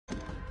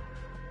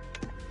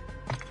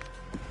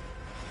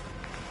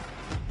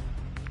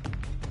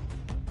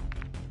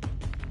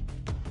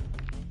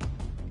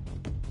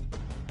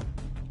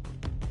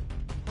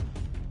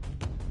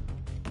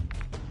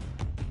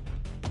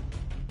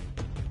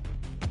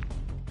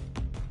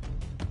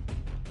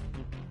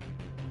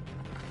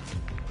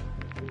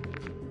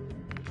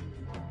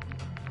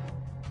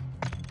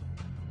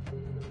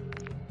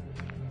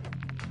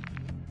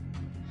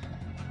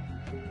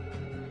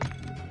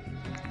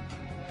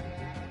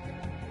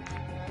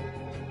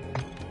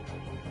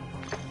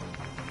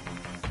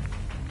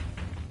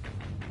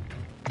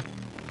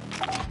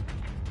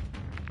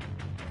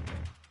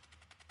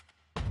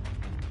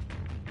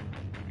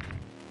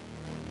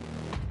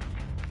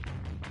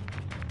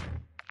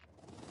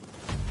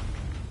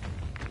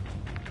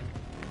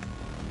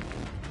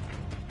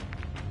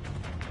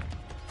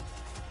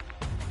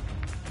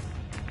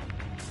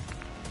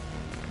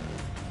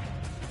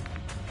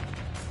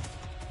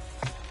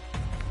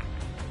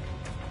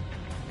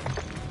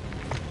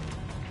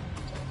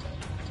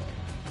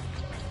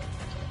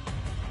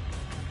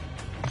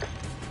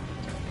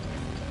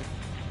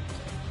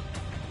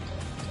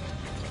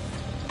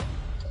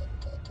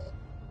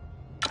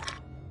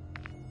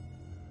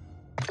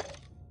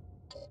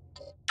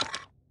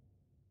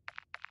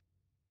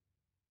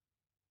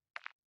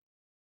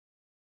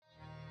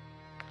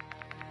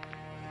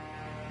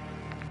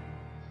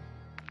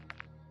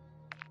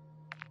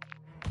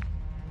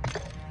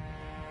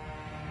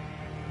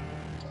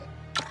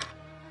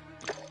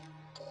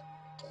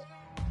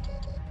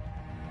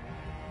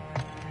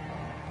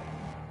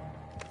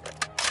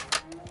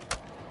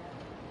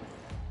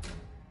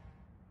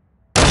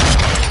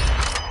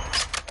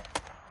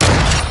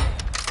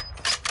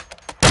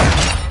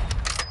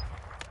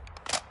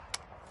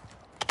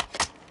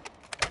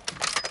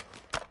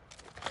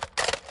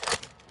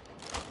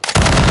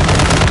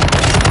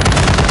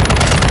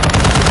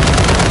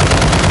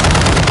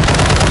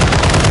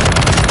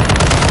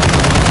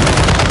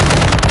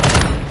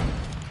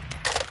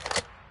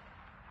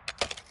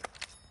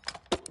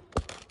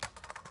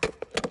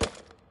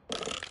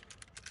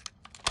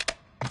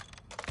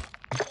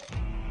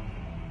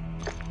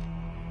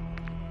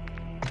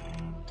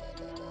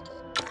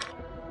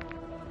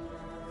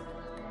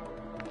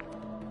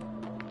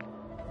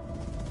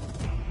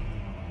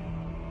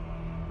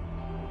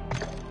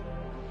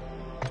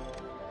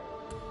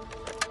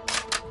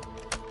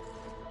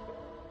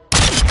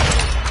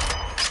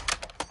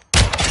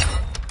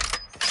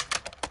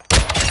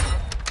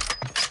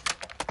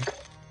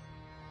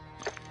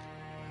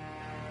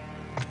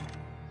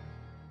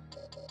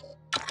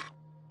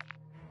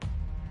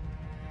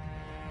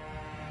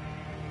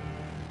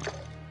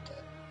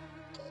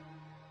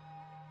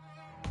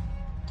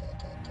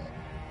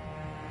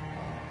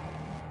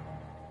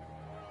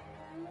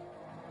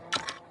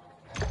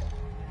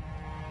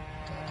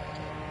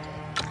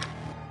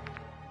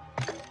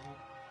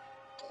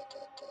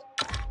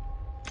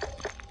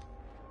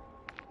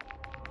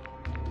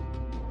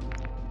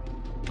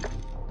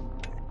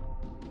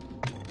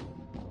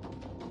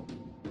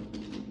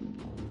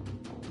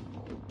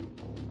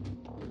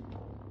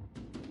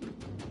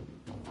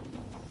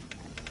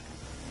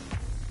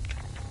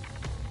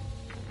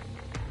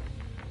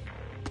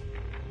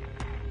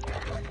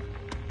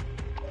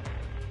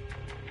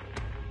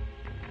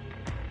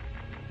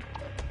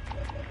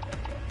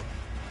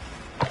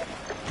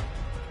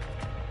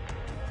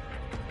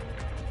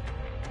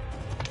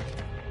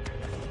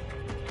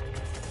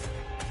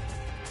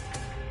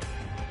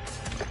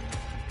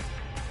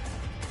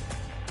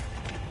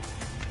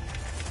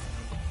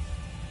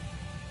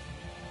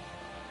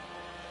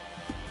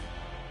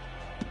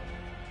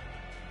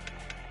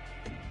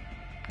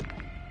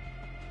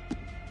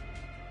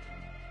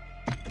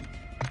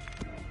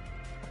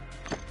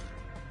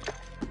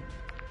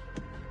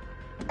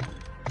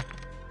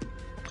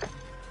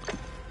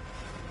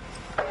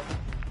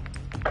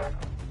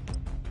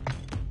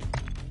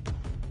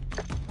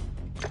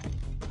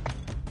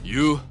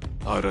You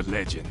are a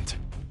legend.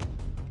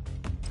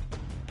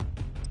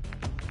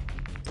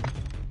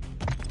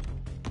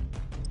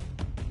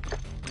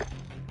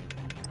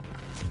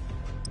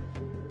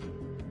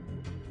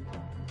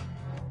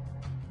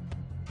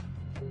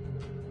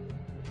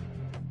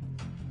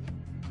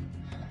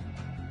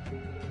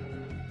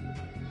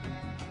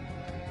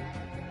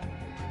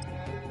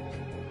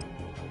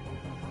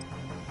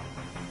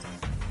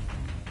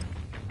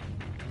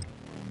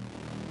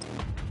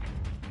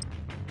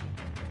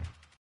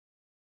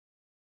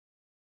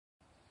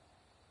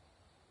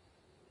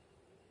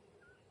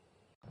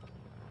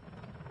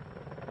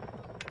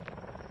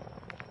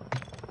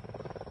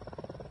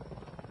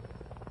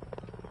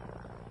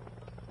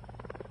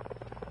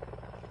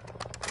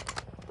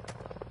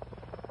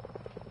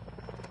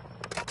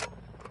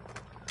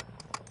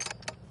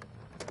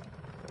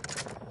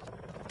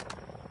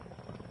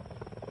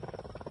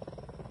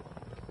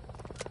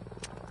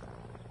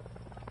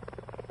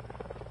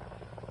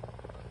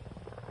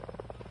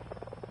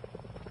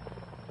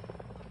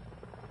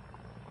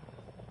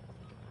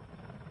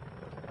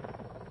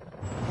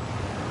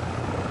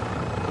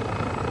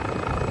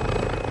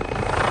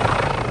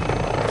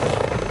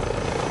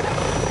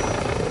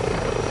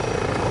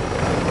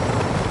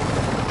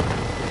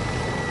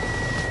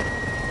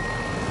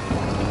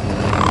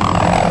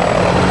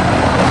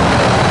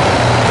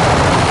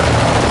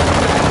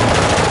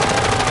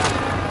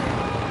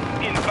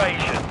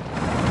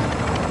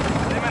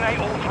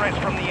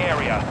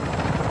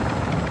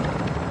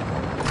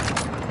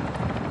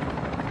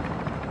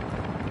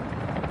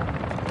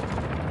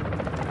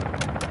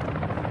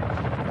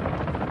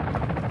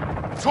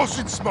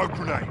 Tossing smoke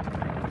grenade.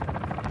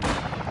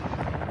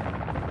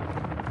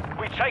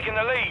 We've taken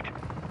the lead.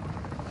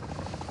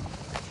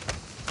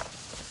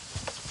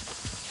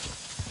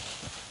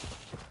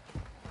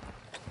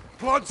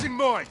 Planting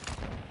mine.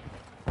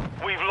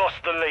 We've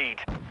lost the lead.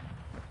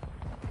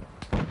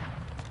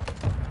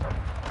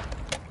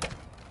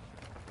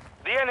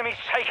 The enemy's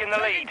taken the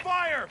lead.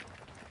 Fire!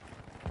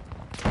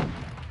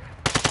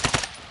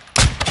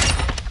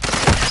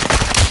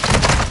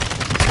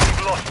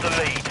 We've lost the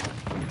lead.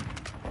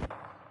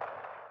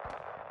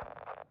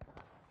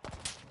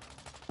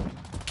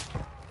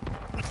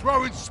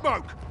 Throwing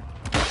smoke.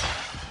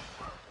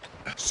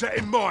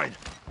 Setting mine.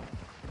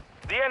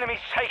 The enemy's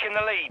taken the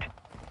lead.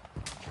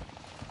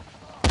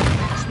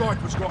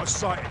 Sniper's got us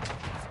sighted.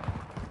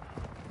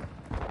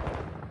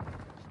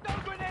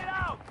 Stun grenade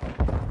out!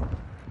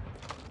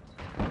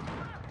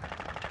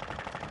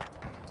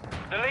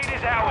 The lead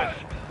is ours.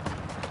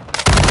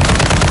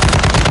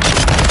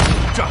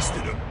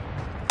 Dusted him.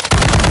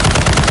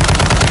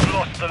 We've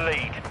lost the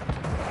lead.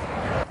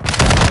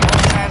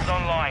 Hands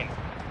online.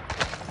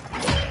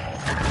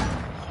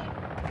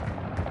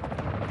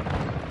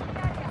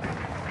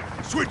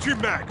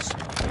 Switching mags.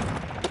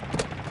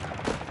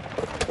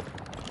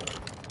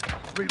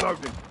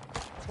 Reloading.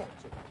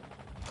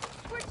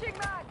 Switching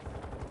mag!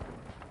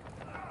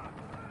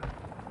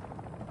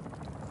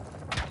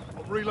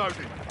 I'm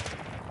reloading.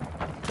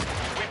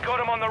 We've got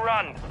him on the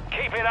run.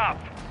 Keep it up.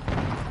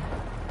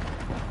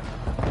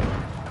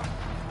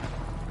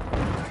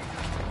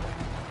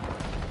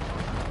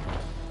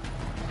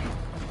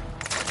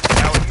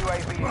 Our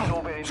UAV is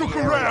orbiting Took the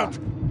a area. round.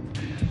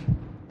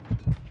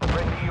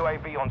 Friendly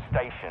UAV on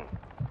station.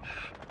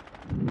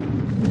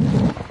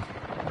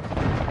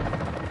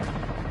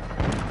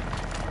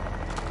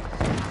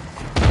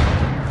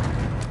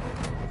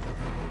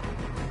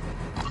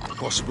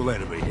 Possible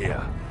enemy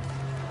here.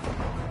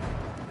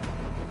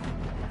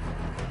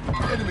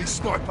 Enemy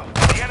sniper.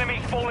 The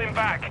enemy's falling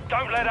back.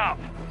 Don't let up.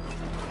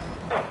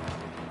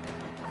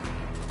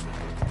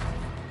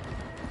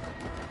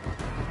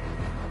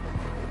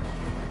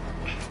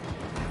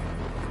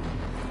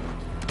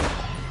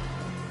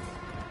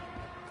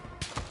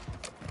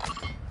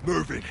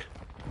 Moving.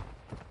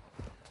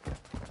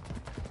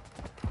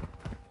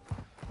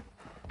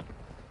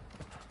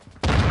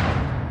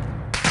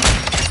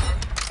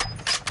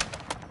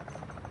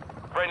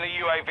 Friendly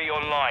UAV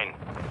online.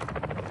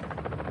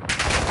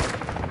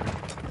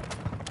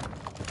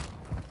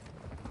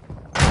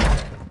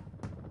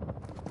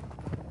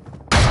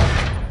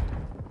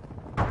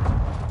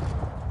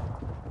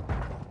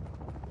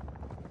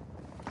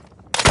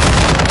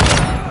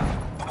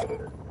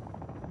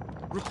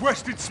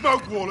 Requested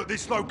smoke wall at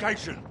this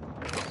location.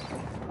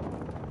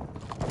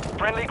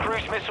 Friendly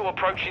cruise missile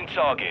approaching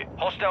target.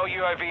 Hostile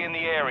UAV in the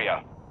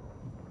area.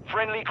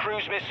 Friendly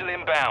cruise missile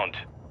inbound.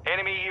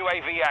 Enemy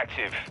UAV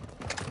active.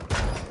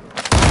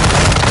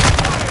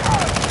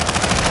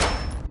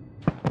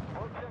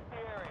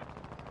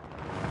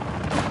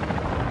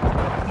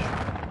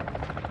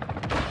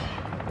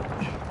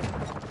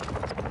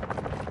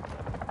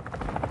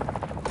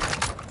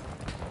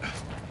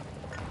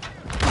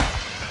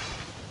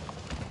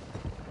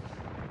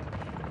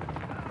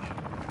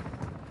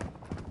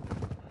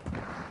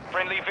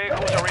 Friendly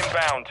vehicles are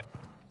inbound.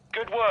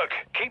 Good work.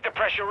 Keep the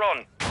pressure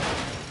on.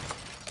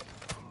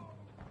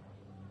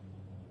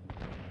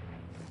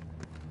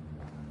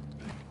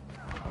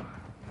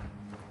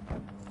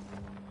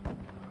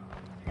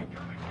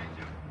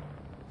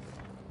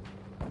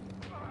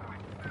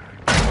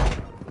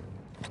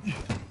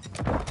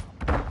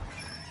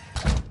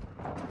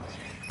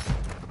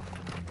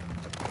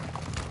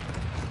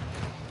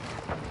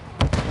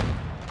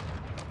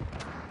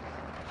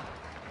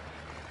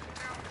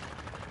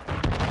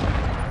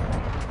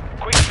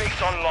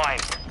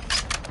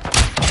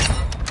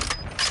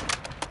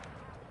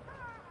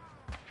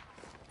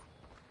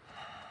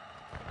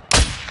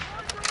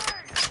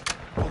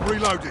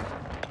 Reloading.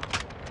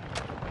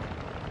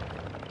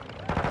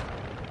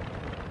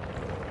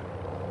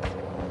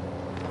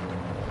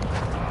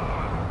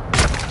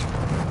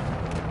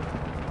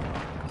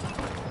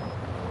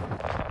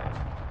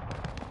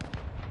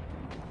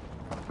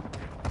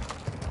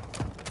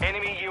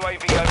 Enemy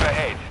UAV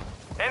overhead.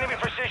 Enemy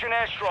precision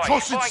airstrike.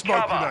 Tossing Find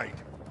smoke cover. grenade.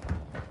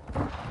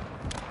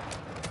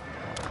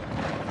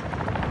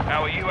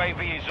 Our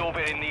UAV is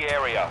orbiting the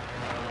area.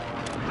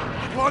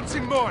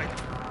 Planting mine.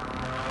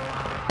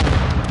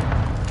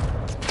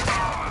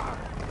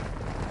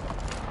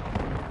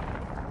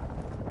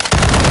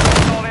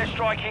 Hostile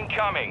airstrike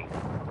incoming.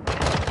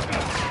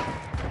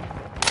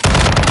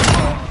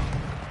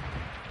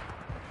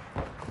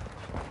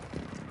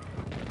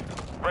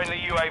 Friendly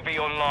UAV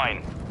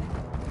online.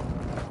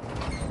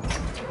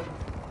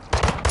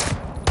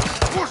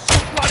 Push the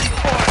bloody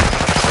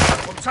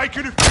fire. I'm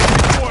taking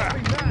effective fire.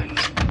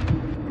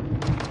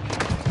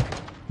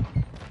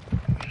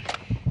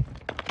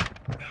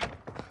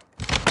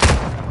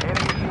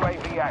 Enemy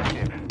UAV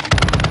active.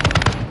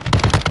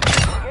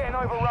 We're getting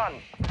overrun.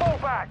 Fall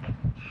back.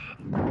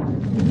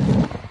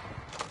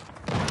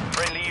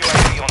 Friendly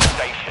UAV on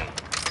station.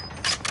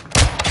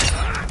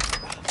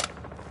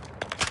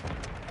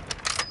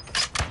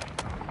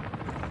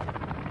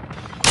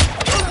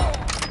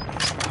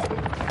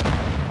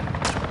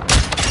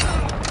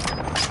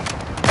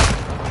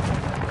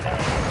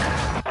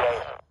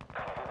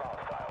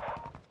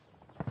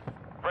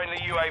 Friendly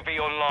UAV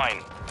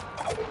online.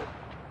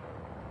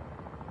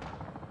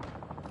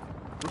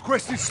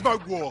 Requesting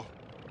smoke wall.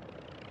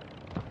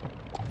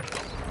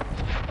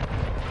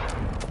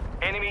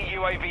 Enemy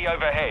UAV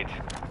overhead.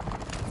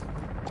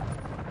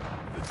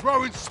 They're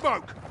throwing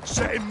smoke.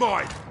 Setting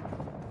mine.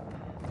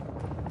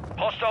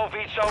 Hostile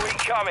VTOL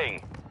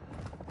incoming.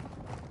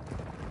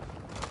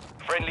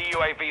 Friendly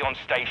UAV on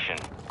station.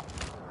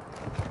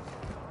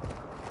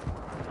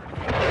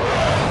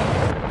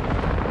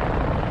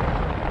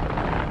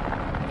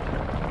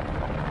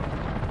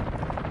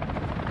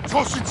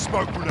 Tossing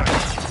smoke grenade.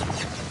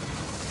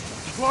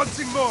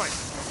 Planting mine.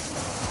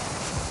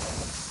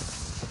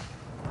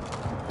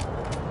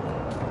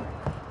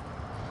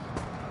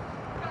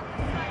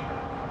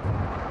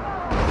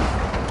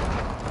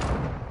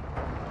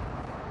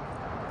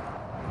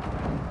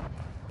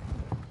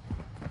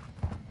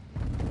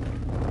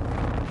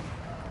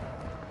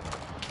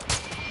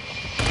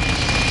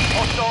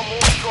 Hostile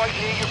mortar strike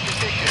near your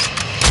position.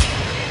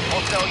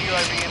 Hostile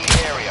UAV in the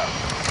area.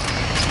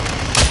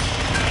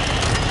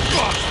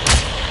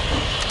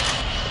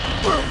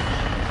 En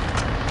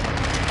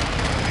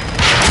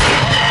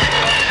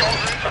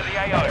route to the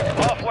AO.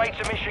 Halfway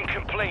to mission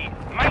complete.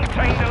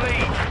 Maintain the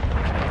lead.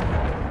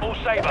 All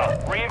Sabre,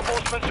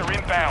 reinforcements are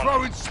inbound.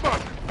 Throwing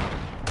smoke.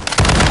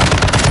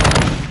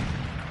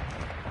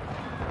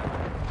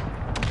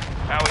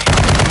 Our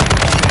UAV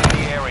in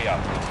the area.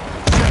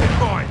 Setting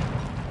mine.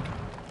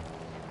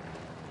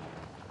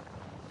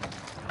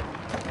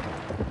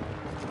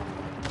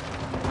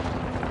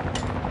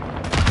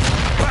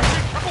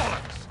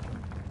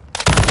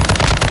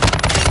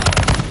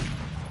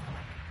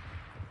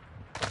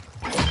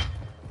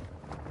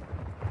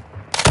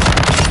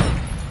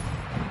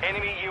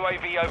 Enemy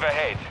UAV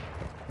overhead.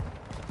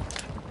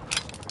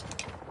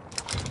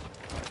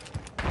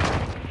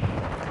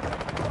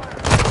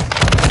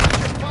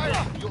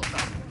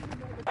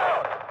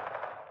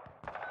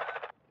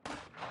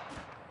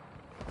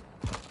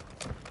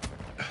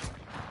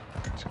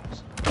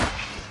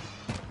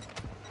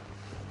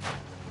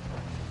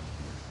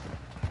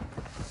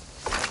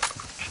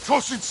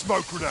 Tossing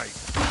smoke grenade.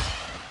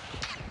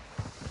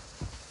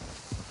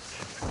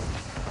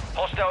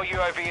 Hostile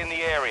UAV in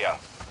the area.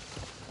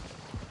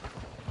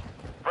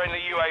 Friendly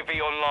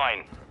UAV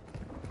online.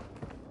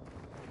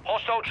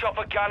 Hostile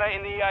chopper gunner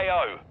in the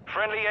AO.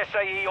 Friendly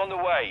SAE on the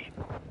way.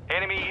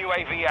 Enemy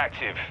UAV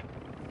active.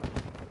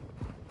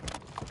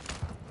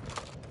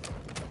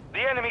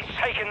 The enemy's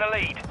taking the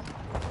lead.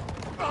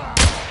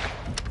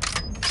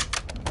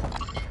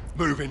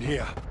 Moving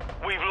here.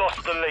 We've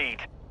lost the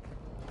lead.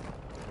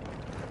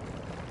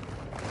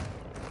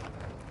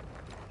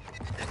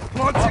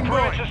 Planting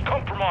mine. Operator's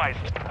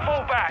compromised.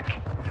 Fall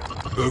back.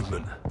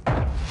 Movement.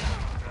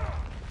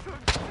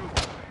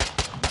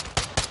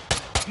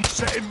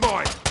 Setting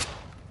mine.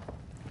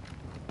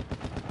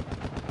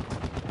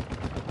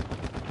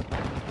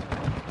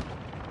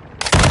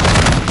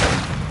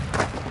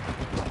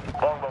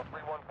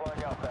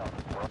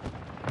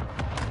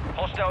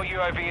 Hostile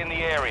UAV in the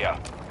area.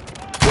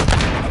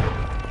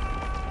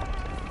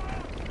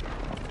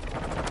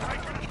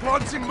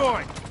 Planting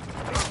mine.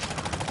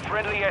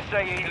 Friendly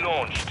SAE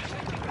launched.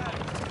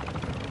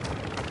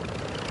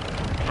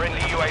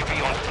 Friendly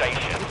UAV on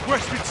station.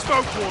 Requested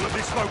smoke wall at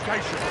this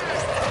location.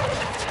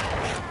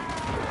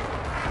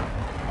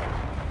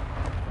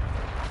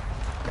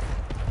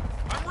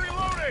 I'm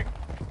reloading.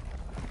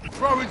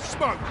 Throwing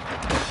smoke.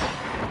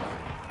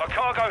 A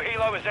cargo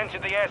helo has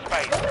entered the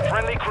airspace.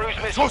 Friendly cruise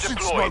missile Tossing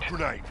deployed. smoke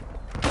grenade.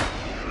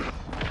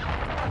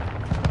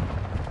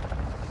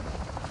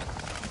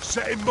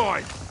 Setting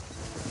mine.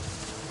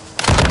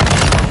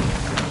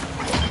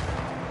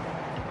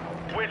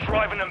 We're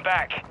driving them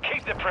back.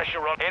 Keep the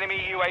pressure on. Enemy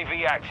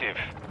UAV active.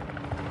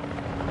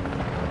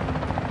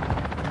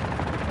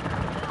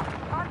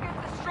 Target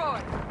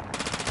destroyed.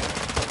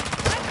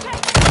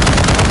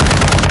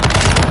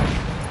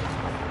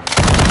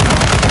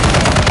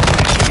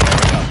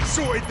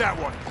 Sorted that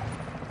one.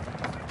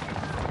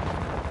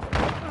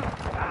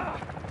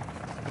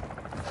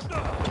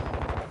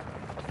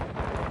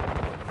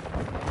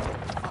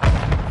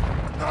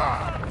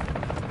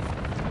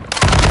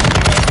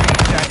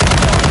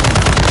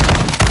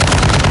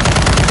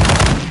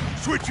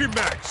 Switching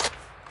mags.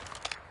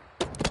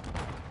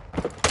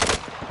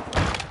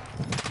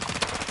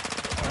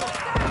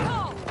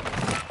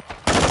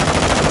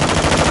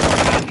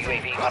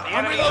 UAV on the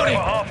enemy. We're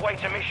halfway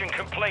to mission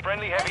complete.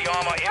 Friendly heavy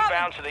armor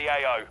inbound to the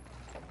AO.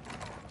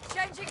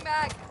 Changing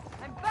mag.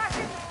 I'm back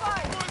in the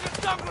fight. Throwing a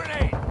stun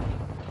grenade.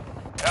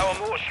 Our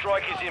mortar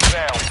strike is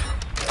inbound.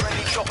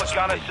 Friendly chopper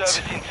gunner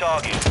servicing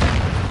target.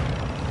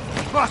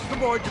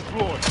 Mastermind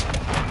deployed.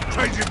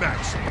 Changing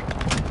mags.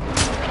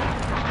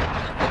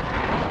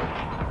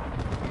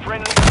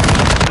 Friendly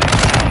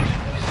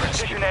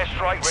precision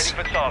airstrike ready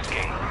for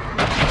tasking.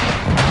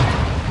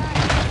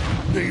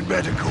 Need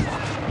medical.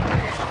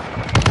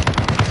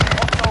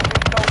 Hostile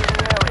missile in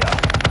the area.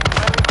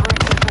 Friendly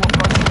cruise missile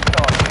approaching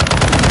target.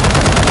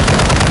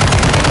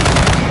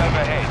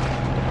 Overhead.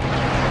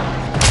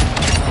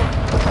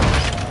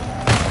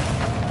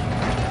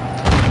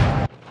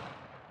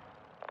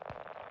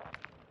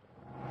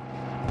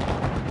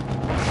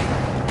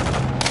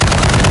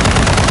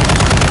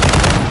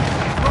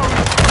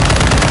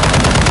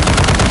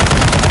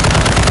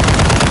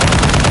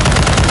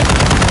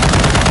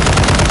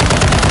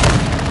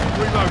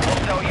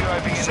 Hostile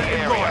UAV in the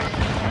area.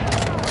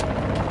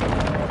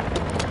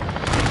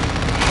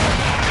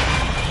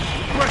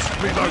 Request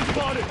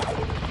reloaded.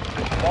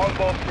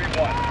 Longbow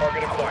 3-1.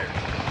 Target acquired.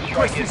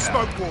 Requesting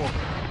smoke wall.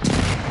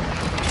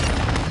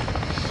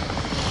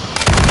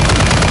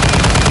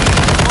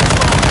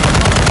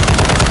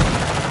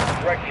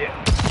 Direct hit.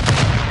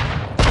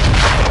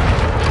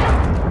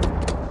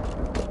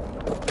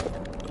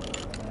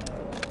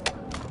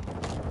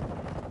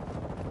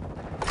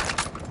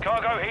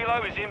 Cargo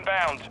helo is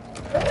inbound.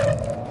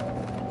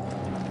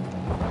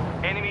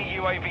 Enemy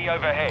UAV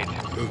overhead.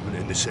 Movement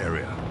in this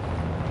area.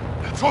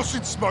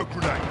 Tossing smoke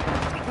grenade.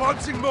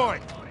 Planting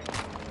mine.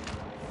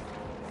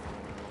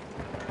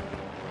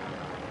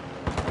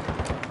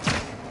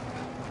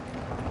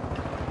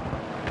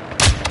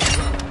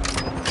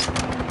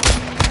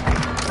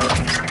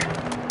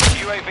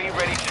 UAV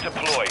ready to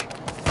deploy.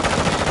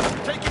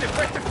 Taking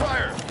effective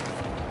fire.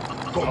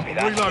 Copy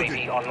that.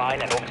 UAV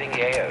online and orbiting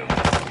the AO.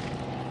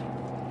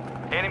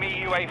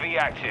 Enemy UAV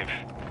active.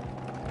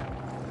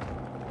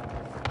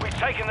 We've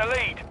taken the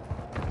lead.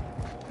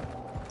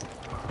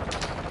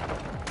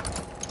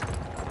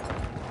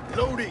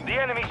 Loading. The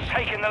enemy's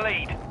taken the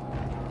lead.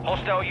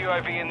 Hostile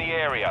UAV in the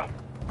area.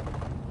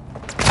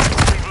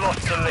 We've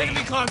lost the lead.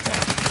 Enemy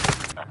contact.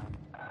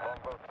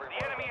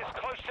 The enemy is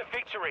close to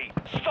victory.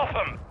 Stop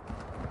them.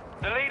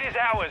 The lead is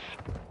ours.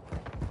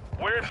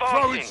 We're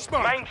Throwing advancing.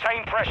 smoke.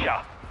 Maintain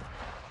pressure.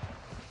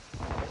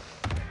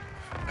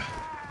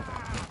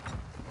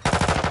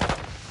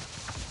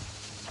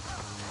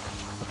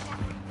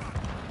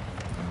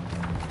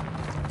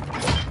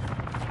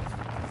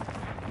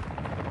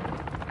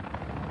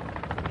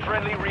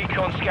 Friendly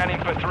recon scanning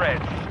for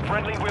threats.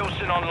 Friendly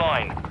Wilson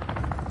online.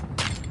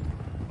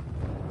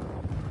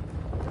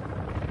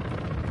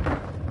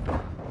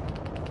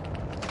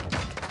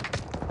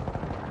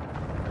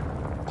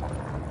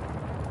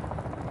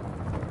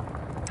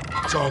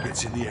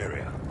 Targets in the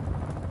area.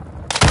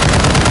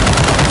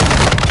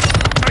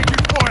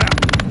 Taking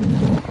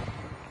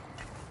fire.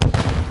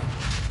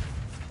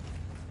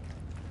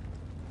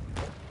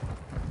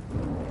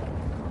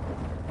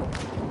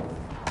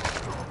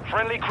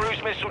 Friendly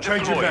cruise missile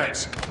Changing deployed.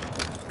 mags.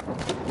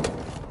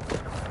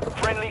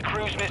 Friendly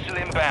cruise missile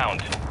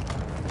inbound.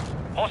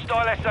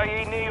 Hostile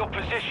SAE near your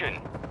position.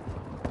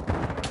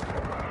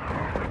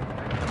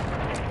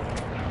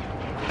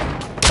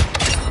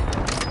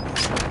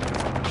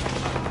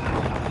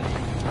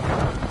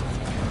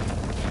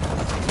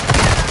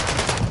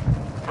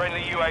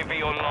 Friendly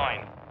UAV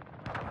online.